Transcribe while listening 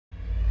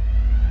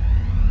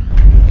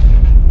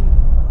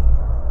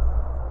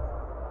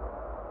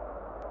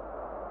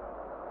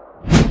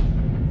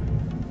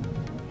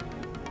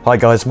Hi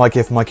guys, Mike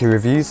here for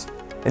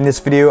MyKeyReviews. In this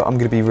video I'm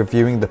going to be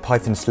reviewing the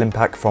Python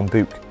Slimpack from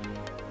Booq.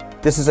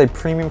 This is a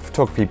premium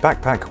photography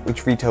backpack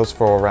which retails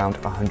for around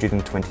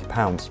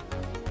 £120.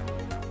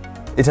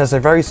 It has a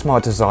very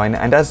smart design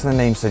and, as the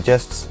name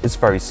suggests, it's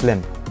very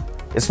slim.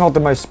 It's not the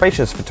most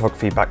spacious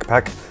photography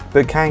backpack,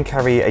 but can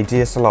carry a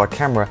DSLR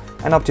camera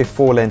and up to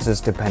 4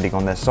 lenses depending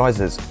on their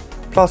sizes,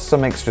 plus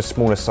some extra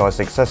smaller sized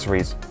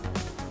accessories.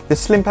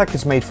 This Slimpack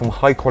is made from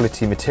high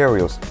quality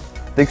materials.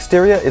 The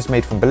exterior is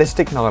made from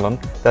ballistic nylon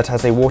that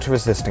has a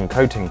water-resistant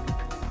coating,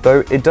 though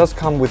it does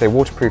come with a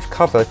waterproof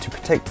cover to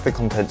protect the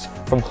contents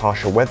from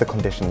harsher weather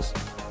conditions.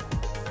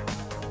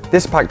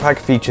 This backpack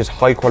features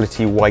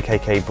high-quality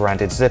YKK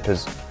branded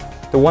zippers.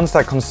 The ones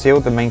that conceal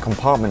the main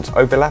compartments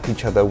overlap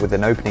each other with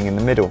an opening in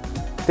the middle.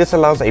 This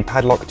allows a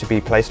padlock to be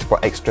placed for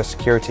extra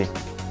security.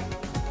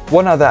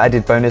 One other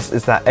added bonus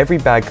is that every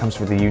bag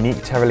comes with a unique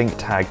TerraLink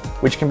tag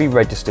which can be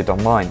registered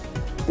online.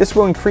 This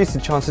will increase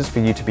the chances for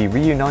you to be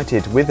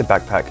reunited with the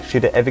backpack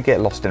should it ever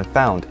get lost and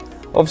found.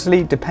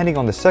 Obviously, depending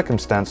on the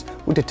circumstance,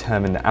 will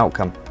determine the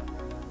outcome.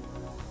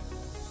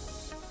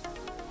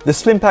 The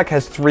Slimpack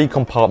has 3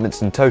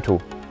 compartments in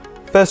total.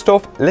 First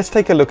off, let's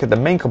take a look at the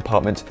main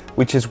compartment,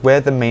 which is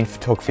where the main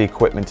photography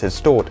equipment is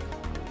stored.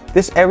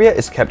 This area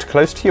is kept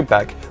close to your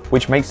back,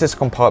 which makes this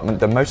compartment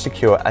the most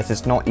secure as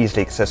it's not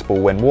easily accessible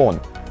when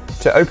worn.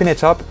 To open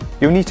it up,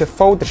 you'll need to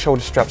fold the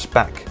shoulder straps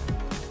back.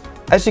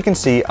 As you can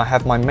see, I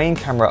have my main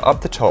camera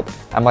up the top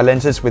and my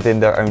lenses within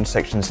their own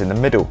sections in the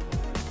middle.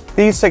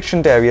 These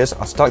sectioned areas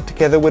are stuck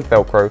together with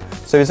Velcro,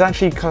 so it's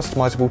actually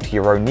customizable to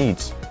your own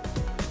needs.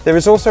 There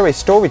is also a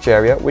storage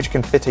area which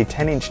can fit a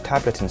 10-inch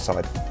tablet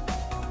inside.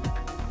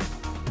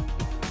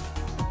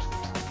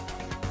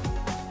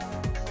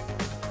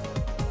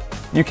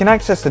 You can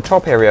access the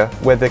top area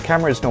where the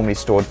camera is normally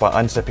stored by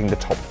unzipping the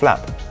top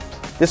flap.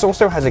 This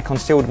also has a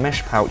concealed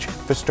mesh pouch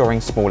for storing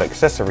small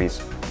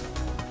accessories.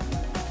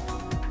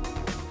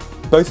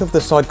 Both of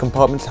the side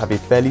compartments have a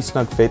fairly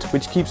snug fit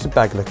which keeps the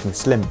bag looking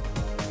slim,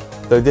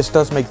 though this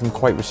does make them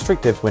quite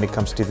restrictive when it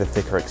comes to the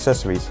thicker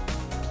accessories.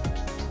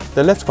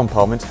 The left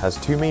compartment has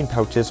 2 main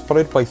pouches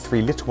followed by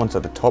 3 little ones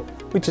at the top,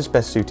 which is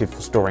best suited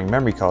for storing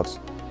memory cards.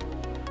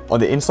 On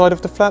the inside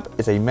of the flap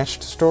is a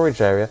meshed storage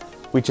area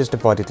which is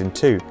divided in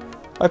 2.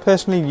 I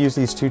personally use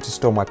these 2 to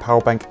store my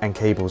power bank and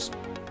cables.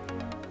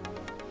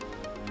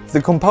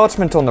 The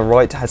compartment on the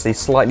right has a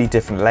slightly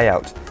different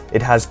layout.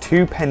 It has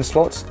 2 pen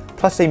slots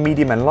plus a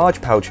medium and large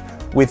pouch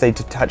with a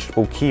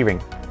detachable keyring.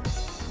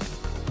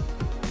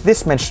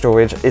 This mesh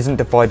storage isn't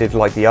divided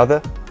like the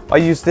other. I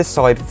use this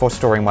side for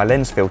storing my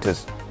lens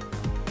filters.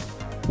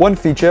 One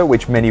feature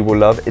which many will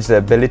love is the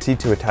ability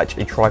to attach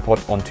a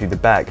tripod onto the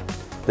bag.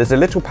 There's a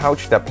little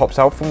pouch that pops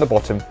out from the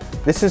bottom.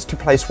 This is to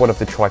place one of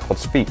the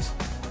tripod's feet.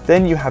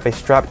 Then you have a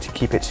strap to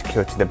keep it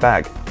secure to the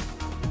bag.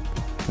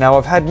 Now,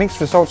 I've had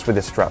mixed results with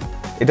this strap.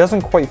 It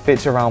doesn't quite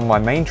fit around my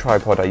main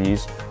tripod I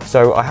use,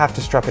 so I have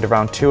to strap it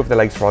around 2 of the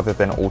legs rather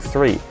than all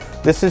 3.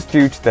 This is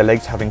due to the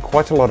legs having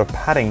quite a lot of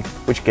padding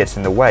which gets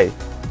in the way,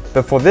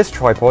 but for this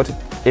tripod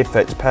it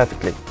fits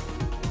perfectly.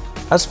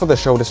 As for the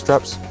shoulder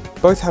straps,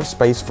 both have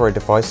space for a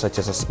device such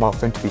as a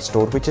smartphone to be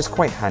stored, which is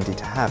quite handy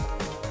to have.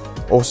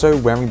 Also,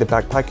 wearing the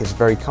backpack is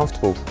very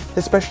comfortable,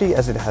 especially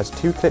as it has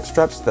 2 clip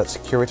straps that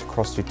secure it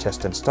across your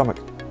chest and stomach.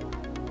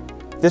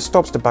 This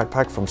stops the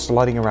backpack from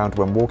sliding around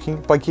when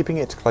walking by keeping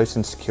it close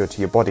and secure to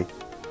your body.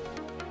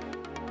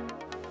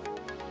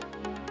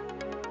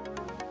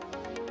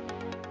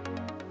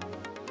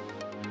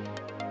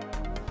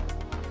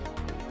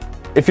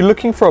 If you're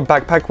looking for a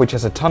backpack which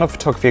has a ton of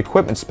photography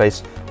equipment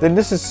space, then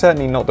this is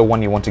certainly not the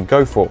one you want to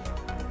go for.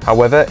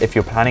 However, if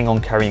you're planning on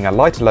carrying a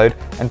lighter load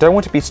and don't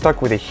want to be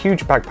stuck with a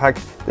huge backpack,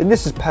 then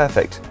this is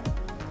perfect.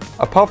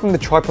 Apart from the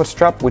tripod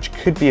strap, which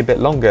could be a bit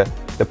longer,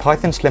 the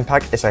Python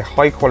Slimpack is a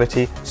high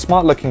quality,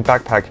 smart looking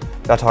backpack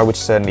that I would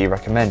certainly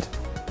recommend.